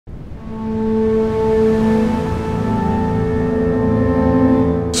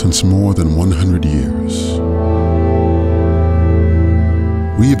Since more than 100 years,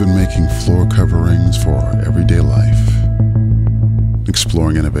 we have been making floor coverings for our everyday life,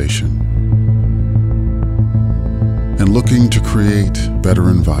 exploring innovation, and looking to create better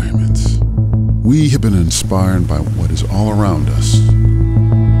environments. We have been inspired by what is all around us,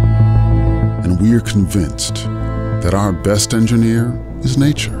 and we are convinced that our best engineer is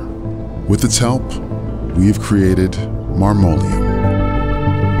nature. With its help, we have created Marmoleum.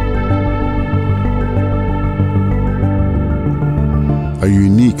 A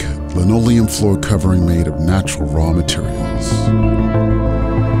unique linoleum floor covering made of natural raw materials.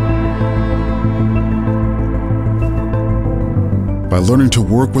 By learning to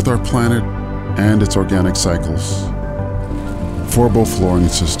work with our planet and its organic cycles, Forbo Flooring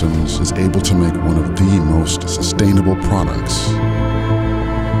Systems is able to make one of the most sustainable products.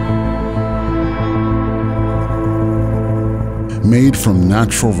 Made from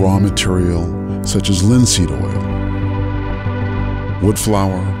natural raw material such as linseed oil, wood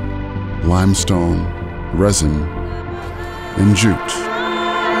flour, limestone, resin, and jute.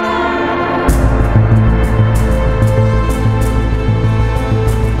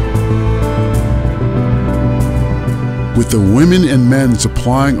 With the women and men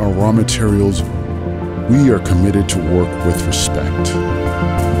supplying our raw materials, we are committed to work with respect,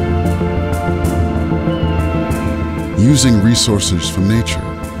 using resources from nature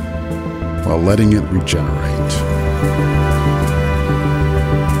while letting it regenerate.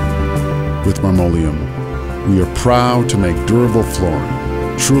 With Marmoleum, we are proud to make durable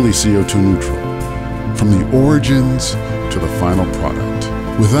flooring, truly CO2 neutral, from the origins to the final product,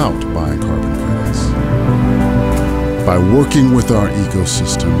 without buying carbon credits. By working with our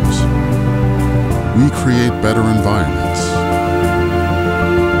ecosystems, we create better environments.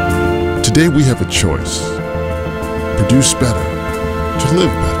 Today we have a choice: produce better, to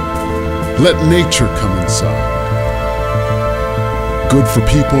live better. Let nature come inside. Good for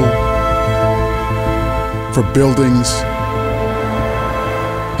people, for buildings,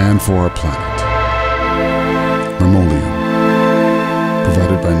 and for our planet. Marmoleum,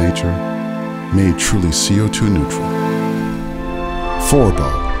 provided by nature, made truly CO2 neutral. Forbo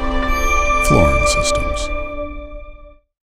Flooring Systems.